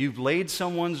phrase that you've laid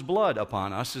someone's blood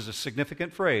upon us is a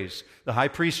significant phrase. The high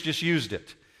priest just used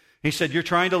it. He said, you're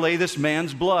trying to lay this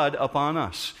man's blood upon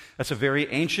us. That's a very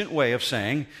ancient way of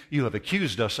saying, you have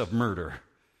accused us of murder.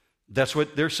 That's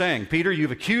what they're saying. Peter,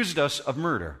 you've accused us of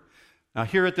murder. Now,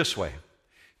 hear it this way.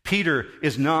 Peter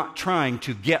is not trying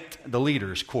to get the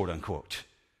leaders, quote unquote.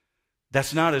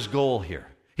 That's not his goal here.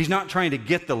 He's not trying to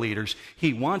get the leaders.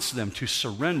 He wants them to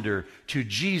surrender to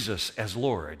Jesus as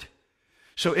Lord.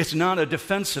 So it's not a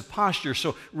defensive posture.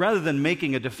 So rather than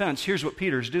making a defense, here's what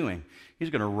Peter's doing.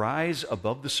 He's going to rise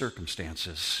above the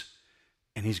circumstances,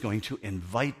 and he's going to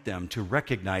invite them to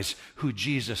recognize who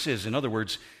Jesus is. In other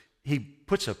words, he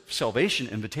puts a salvation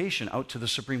invitation out to the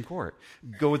Supreme Court.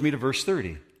 Go with me to verse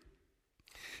 30.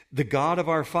 The God of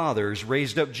our fathers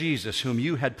raised up Jesus, whom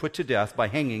you had put to death by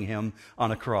hanging him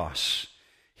on a cross.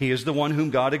 He is the one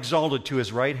whom God exalted to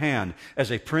his right hand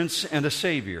as a prince and a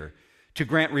savior, to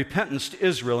grant repentance to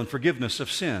Israel and forgiveness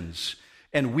of sins.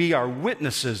 And we are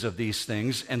witnesses of these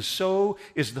things, and so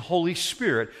is the Holy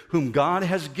Spirit, whom God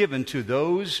has given to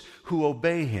those who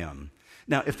obey him.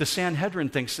 Now, if the Sanhedrin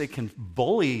thinks they can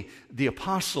bully the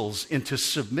apostles into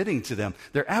submitting to them,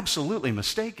 they're absolutely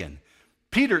mistaken.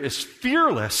 Peter is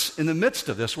fearless in the midst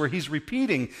of this, where he's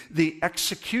repeating the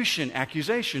execution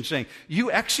accusation, saying,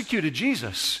 you executed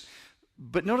Jesus.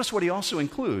 But notice what he also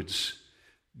includes.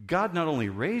 God not only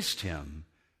raised him,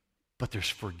 but there's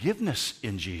forgiveness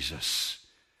in Jesus.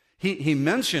 He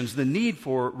mentions the need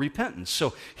for repentance.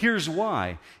 So here's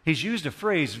why. He's used a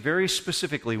phrase very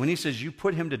specifically. When he says you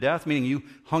put him to death, meaning you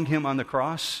hung him on the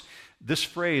cross, this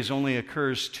phrase only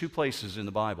occurs 2 places in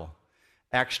the Bible.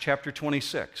 Acts chapter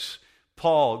 26.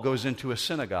 Paul goes into a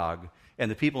synagogue, and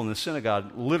the people in the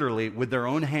synagogue literally, with their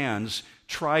own hands,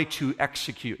 try to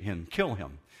execute him, kill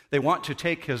him. They want to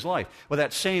take his life. Well,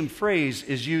 that same phrase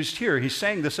is used here. He's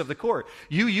saying this of the court.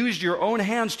 You used your own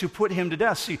hands to put him to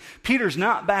death. See, Peter's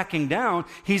not backing down.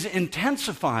 He's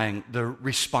intensifying the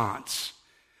response.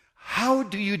 How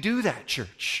do you do that,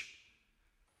 church?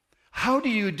 How do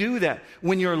you do that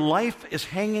when your life is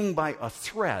hanging by a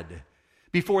thread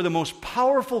before the most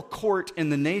powerful court in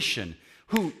the nation,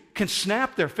 who can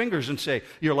snap their fingers and say,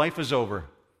 your life is over.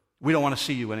 We don't want to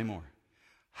see you anymore.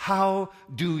 How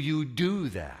do you do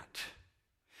that?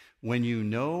 When you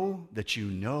know that you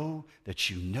know that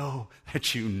you know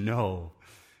that you know.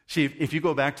 See, if you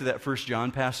go back to that 1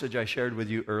 John passage I shared with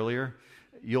you earlier,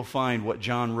 you'll find what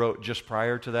John wrote just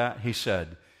prior to that. He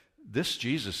said, this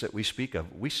Jesus that we speak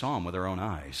of, we saw him with our own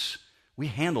eyes. We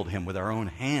handled him with our own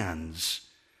hands.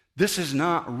 This is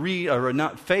not real or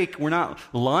not fake. We're not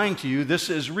lying to you. This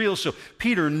is real. So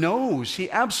Peter knows,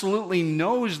 he absolutely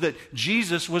knows that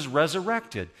Jesus was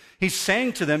resurrected. He's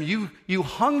saying to them, you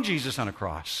hung Jesus on a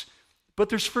cross, but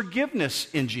there's forgiveness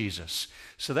in Jesus.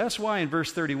 So that's why in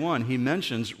verse 31 he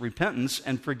mentions repentance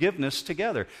and forgiveness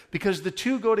together, because the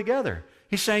two go together.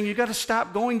 He's saying you got to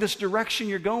stop going this direction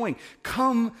you're going.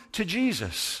 Come to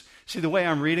Jesus. See, the way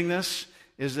I'm reading this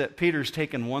is that Peter's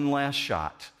taken one last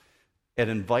shot at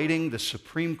inviting the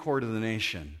Supreme Court of the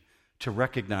nation to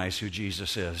recognize who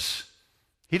Jesus is.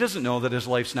 He doesn't know that his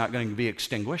life's not going to be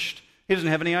extinguished. He doesn't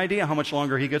have any idea how much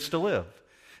longer he gets to live.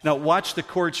 Now, watch the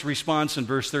court's response in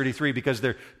verse 33, because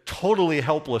they're totally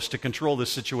helpless to control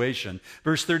this situation.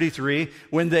 Verse 33,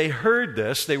 when they heard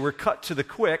this, they were cut to the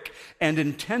quick and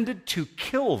intended to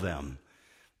kill them.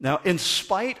 Now, in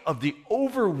spite of the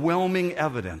overwhelming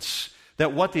evidence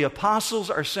that what the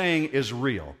apostles are saying is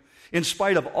real, in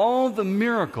spite of all the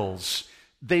miracles,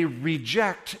 they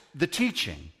reject the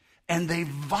teaching and they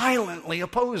violently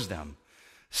oppose them.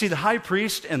 See, the high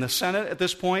priest and the Senate at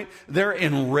this point, they're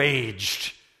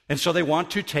enraged. And so they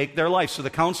want to take their life. So the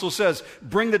council says,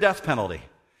 bring the death penalty.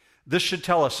 This should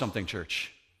tell us something,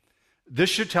 church. This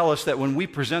should tell us that when we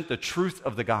present the truth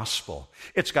of the gospel,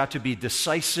 it's got to be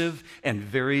decisive and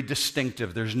very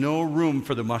distinctive. There's no room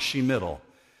for the mushy middle.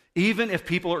 Even if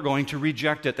people are going to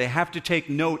reject it, they have to take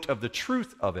note of the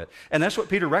truth of it. And that's what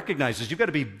Peter recognizes. You've got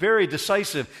to be very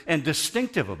decisive and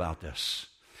distinctive about this.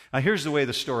 Now, here's the way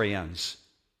the story ends.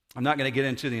 I'm not going to get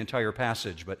into the entire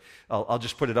passage, but I'll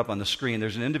just put it up on the screen.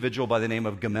 There's an individual by the name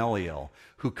of Gamaliel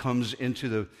who comes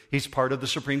he's part of the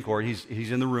Supreme Court.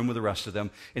 He's in the room with the rest of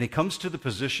them. And he comes to the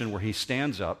position where he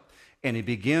stands up and he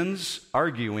begins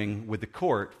arguing with the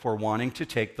court for wanting to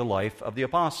take the life of the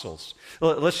apostles.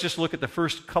 Let's just look at the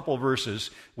first couple verses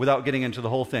without getting into the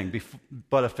whole thing.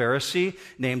 But a Pharisee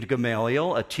named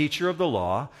Gamaliel, a teacher of the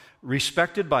law,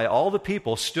 respected by all the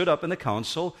people, stood up in the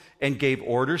council and gave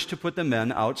orders to put the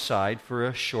men outside for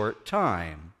a short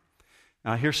time.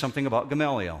 Now, here's something about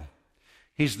Gamaliel.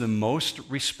 He's the most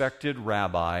respected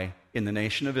rabbi in the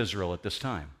nation of Israel at this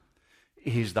time.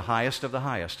 He's the highest of the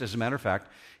highest. As a matter of fact,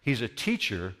 he's a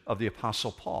teacher of the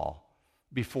Apostle Paul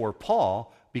before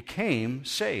Paul became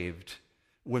saved.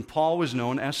 When Paul was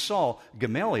known as Saul,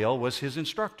 Gamaliel was his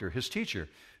instructor, his teacher.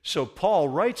 So Paul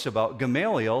writes about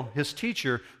Gamaliel, his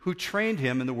teacher, who trained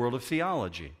him in the world of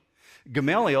theology.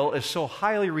 Gamaliel is so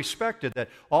highly respected that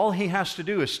all he has to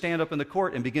do is stand up in the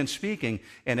court and begin speaking,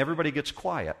 and everybody gets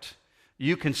quiet.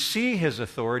 You can see his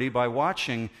authority by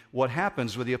watching what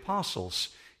happens with the apostles.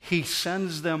 He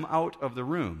sends them out of the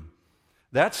room.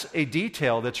 That's a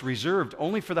detail that's reserved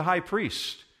only for the high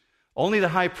priest. Only the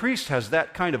high priest has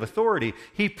that kind of authority.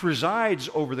 He presides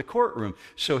over the courtroom,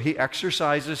 so he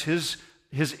exercises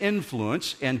his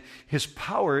influence, and his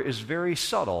power is very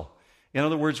subtle. In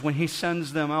other words, when he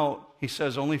sends them out, he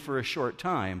says only for a short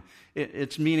time.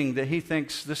 It's meaning that he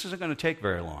thinks this isn't going to take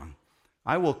very long.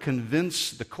 I will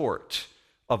convince the court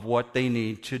of what they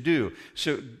need to do.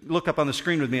 So look up on the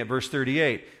screen with me at verse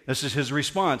 38. This is his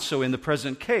response. So in the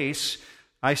present case,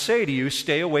 I say to you,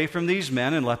 stay away from these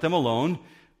men and let them alone.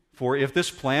 For if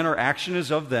this plan or action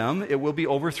is of them, it will be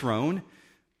overthrown.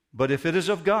 But if it is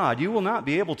of God, you will not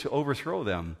be able to overthrow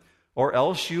them, or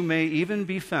else you may even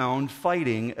be found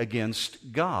fighting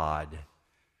against God.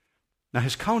 Now,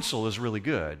 his counsel is really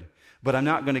good, but I'm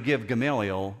not going to give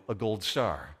Gamaliel a gold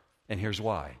star. And here's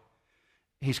why.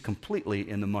 He's completely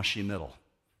in the mushy middle.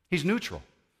 He's neutral.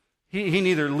 He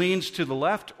neither leans to the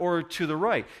left or to the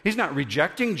right. He's not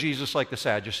rejecting Jesus like the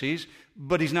Sadducees,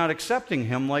 but he's not accepting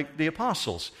him like the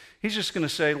apostles. He's just going to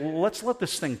say, let's let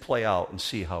this thing play out and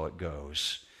see how it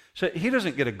goes. So he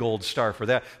doesn't get a gold star for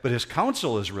that, but his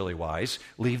counsel is really wise.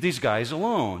 Leave these guys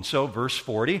alone. So verse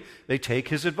 40, they take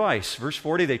his advice. Verse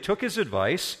 40, they took his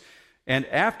advice, and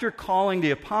after calling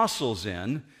the apostles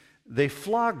in, they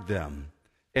flogged them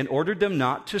and ordered them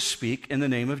not to speak in the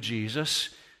name of Jesus,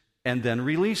 and then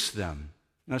released them.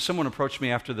 Now, someone approached me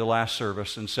after the last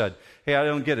service and said, hey, I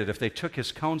don't get it. If they took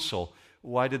his counsel,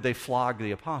 why did they flog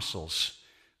the apostles?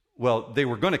 Well, they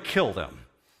were going to kill them.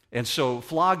 And so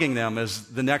flogging them is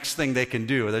the next thing they can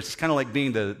do. It's kind of like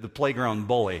being the playground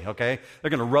bully, okay? They're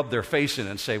going to rub their face in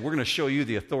it and say, we're going to show you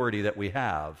the authority that we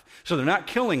have. So they're not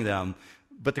killing them,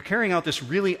 but they're carrying out this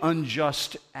really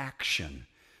unjust action.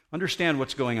 Understand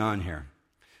what's going on here.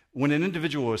 When an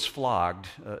individual was flogged,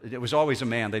 it was always a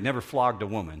man. They never flogged a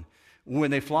woman. When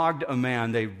they flogged a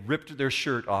man, they ripped their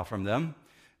shirt off from them,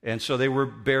 and so they were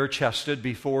bare-chested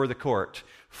before the court,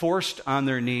 forced on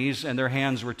their knees, and their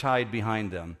hands were tied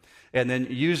behind them. And then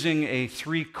using a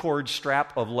 3-cord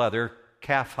strap of leather,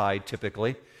 calf hide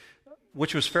typically,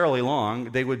 which was fairly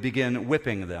long, they would begin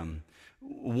whipping them.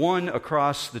 One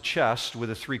across the chest with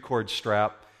a 3-cord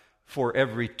strap for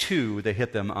every 2 they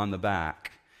hit them on the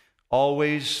back.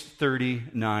 Always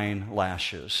 39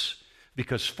 lashes,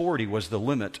 because 40 was the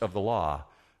limit of the law.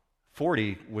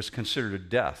 40 was considered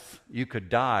death. You could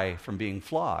die from being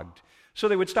flogged. So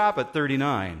they would stop at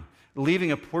 39,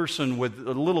 leaving a person with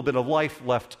a little bit of life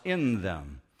left in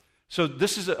them. So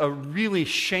this is a really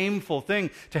shameful thing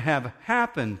to have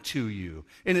happen to you,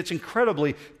 and it's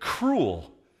incredibly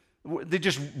cruel. They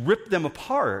just ripped them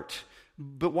apart.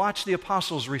 But watch the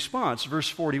apostles' response. Verse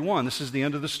 41, this is the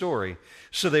end of the story.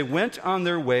 So they went on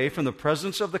their way from the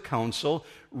presence of the council,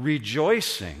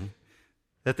 rejoicing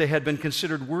that they had been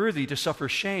considered worthy to suffer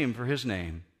shame for his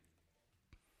name.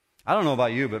 I don't know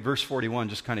about you, but verse 41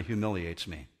 just kind of humiliates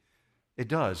me. It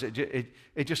does.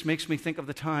 It just makes me think of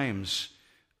the times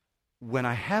when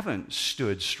I haven't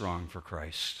stood strong for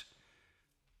Christ.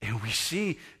 And we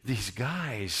see these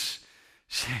guys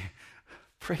say,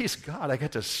 praise God, I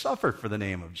got to suffer for the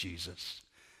name of Jesus.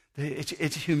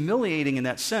 It's humiliating in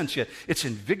that sense, yet it's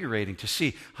invigorating to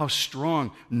see how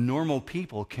strong normal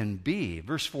people can be.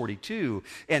 Verse 42,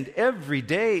 and every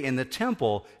day in the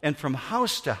temple and from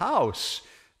house to house,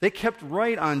 they kept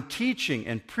right on teaching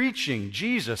and preaching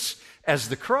Jesus as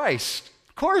the Christ.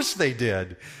 Of course they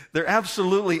did. They're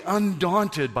absolutely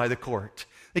undaunted by the court.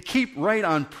 They keep right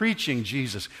on preaching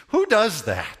Jesus. Who does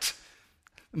that?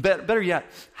 Better yet,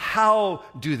 how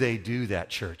do they do that,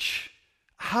 church?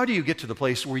 How do you get to the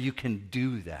place where you can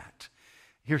do that?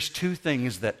 Here's 2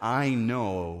 things that I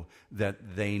know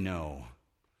that they know,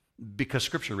 because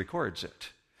Scripture records it.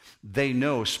 They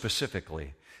know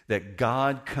specifically that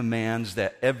God commands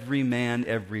that every man,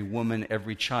 every woman,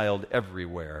 every child,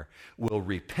 everywhere will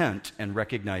repent and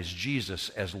recognize Jesus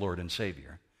as Lord and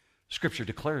Savior. Scripture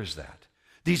declares that.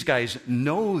 These guys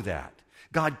know that.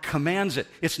 God commands it.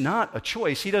 It's not a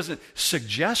choice. He doesn't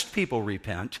suggest people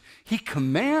repent. He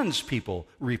commands people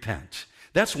repent.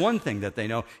 That's one thing that they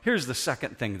know. Here's the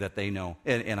second thing that they know,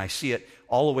 and I see it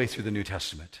all the way through the New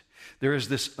Testament. There is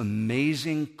this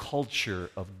amazing culture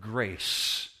of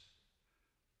grace.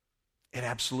 It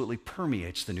absolutely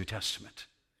permeates the New Testament,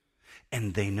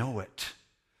 and they know it.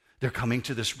 They're coming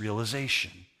to this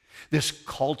realization. This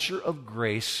culture of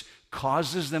grace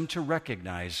causes them to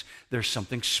recognize there's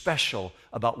something special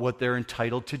about what they're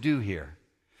entitled to do here.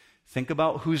 Think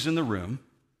about who's in the room.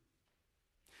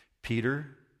 Peter,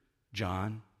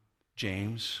 John,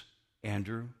 James,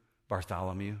 Andrew,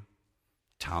 Bartholomew,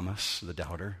 Thomas, the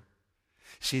doubter.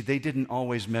 See, they didn't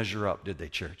always measure up, did they,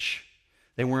 church?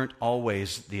 They weren't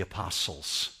always the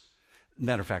apostles.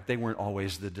 Matter of fact, they weren't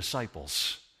always the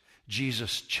disciples.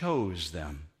 Jesus chose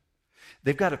them.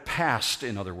 They've got a past,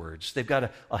 in other words. They've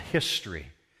got a history.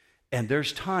 And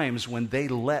there's times when they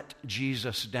let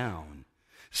Jesus down.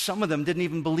 Some of them didn't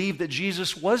even believe that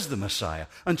Jesus was the Messiah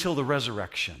until the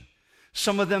resurrection.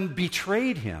 Some of them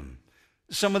betrayed him.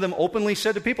 Some of them openly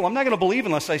said to people, I'm not going to believe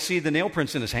unless I see the nail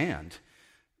prints in his hand.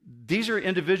 These are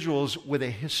individuals with a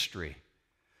history.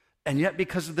 And yet,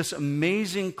 because of this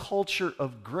amazing culture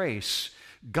of grace,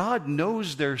 God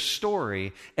knows their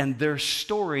story, and their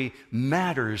story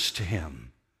matters to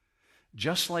him,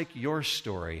 just like your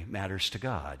story matters to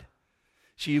God.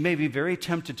 So you may be very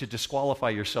tempted to disqualify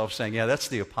yourself saying, yeah, that's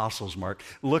the apostles, Mark.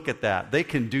 Look at that. They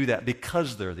can do that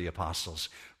because they're the apostles.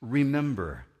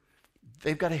 Remember,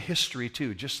 they've got a history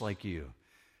too, just like you.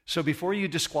 So before you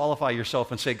disqualify yourself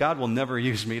and say, God will never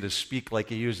use me to speak like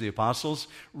he used the apostles,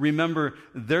 remember,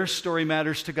 their story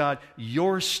matters to God.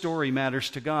 Your story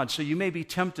matters to God. So you may be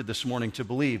tempted this morning to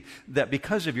believe that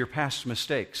because of your past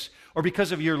mistakes or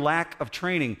because of your lack of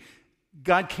training,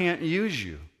 God can't use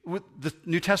you. The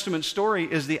New Testament story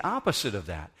is the opposite of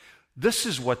that. This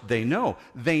is what they know.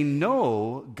 They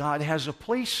know God has a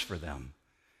place for them.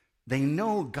 They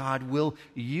know God will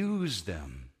use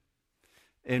them.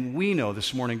 And we know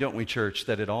this morning, don't we, church,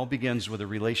 that it all begins with a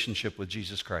relationship with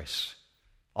Jesus Christ.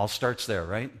 All starts there,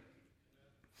 right?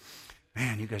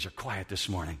 Man, you guys are quiet this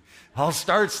morning. All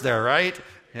starts there, right?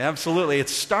 Absolutely. It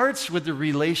starts with the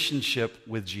relationship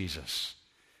with Jesus.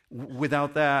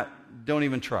 Without that, don't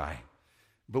even try.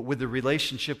 But with the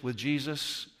relationship with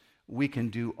Jesus, we can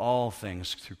do all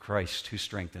things through Christ who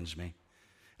strengthens me.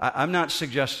 I'm not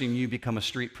suggesting you become a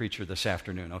street preacher this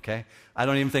afternoon, okay? I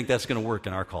don't even think that's going to work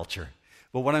in our culture.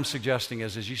 But what I'm suggesting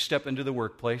is as you step into the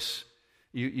workplace,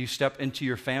 you step into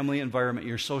your family environment,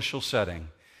 your social setting,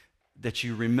 that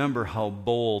you remember how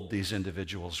bold these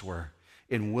individuals were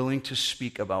in willing to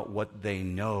speak about what they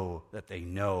know, that they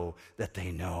know, that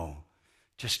they know.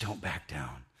 Just don't back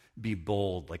down. Be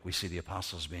bold like we see the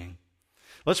apostles being.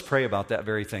 Let's pray about that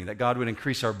very thing, that God would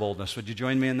increase our boldness. Would you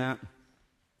join me in that?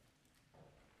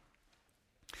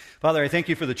 Father, I thank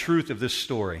you for the truth of this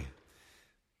story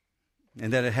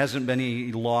and that it hasn't been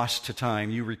any lost to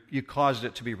time. You caused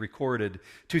it to be recorded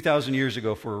 2,000 years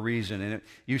ago for a reason. And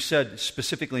you said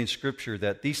specifically in Scripture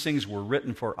that these things were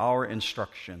written for our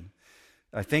instruction.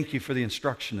 I thank you for the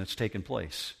instruction that's taken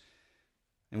place.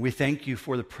 And we thank you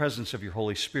for the presence of your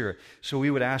Holy Spirit. So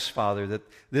we would ask, Father, that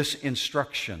this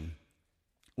instruction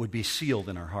would be sealed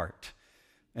in our heart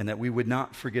and that we would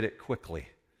not forget it quickly.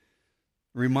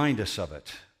 Remind us of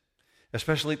it,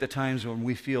 especially at the times when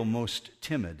we feel most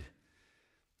timid.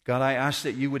 God, I ask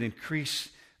that you would increase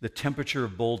the temperature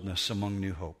of boldness among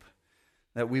New Hope,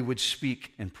 that we would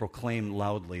speak and proclaim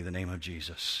loudly the name of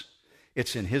Jesus.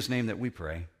 It's in his name that we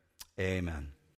pray. Amen.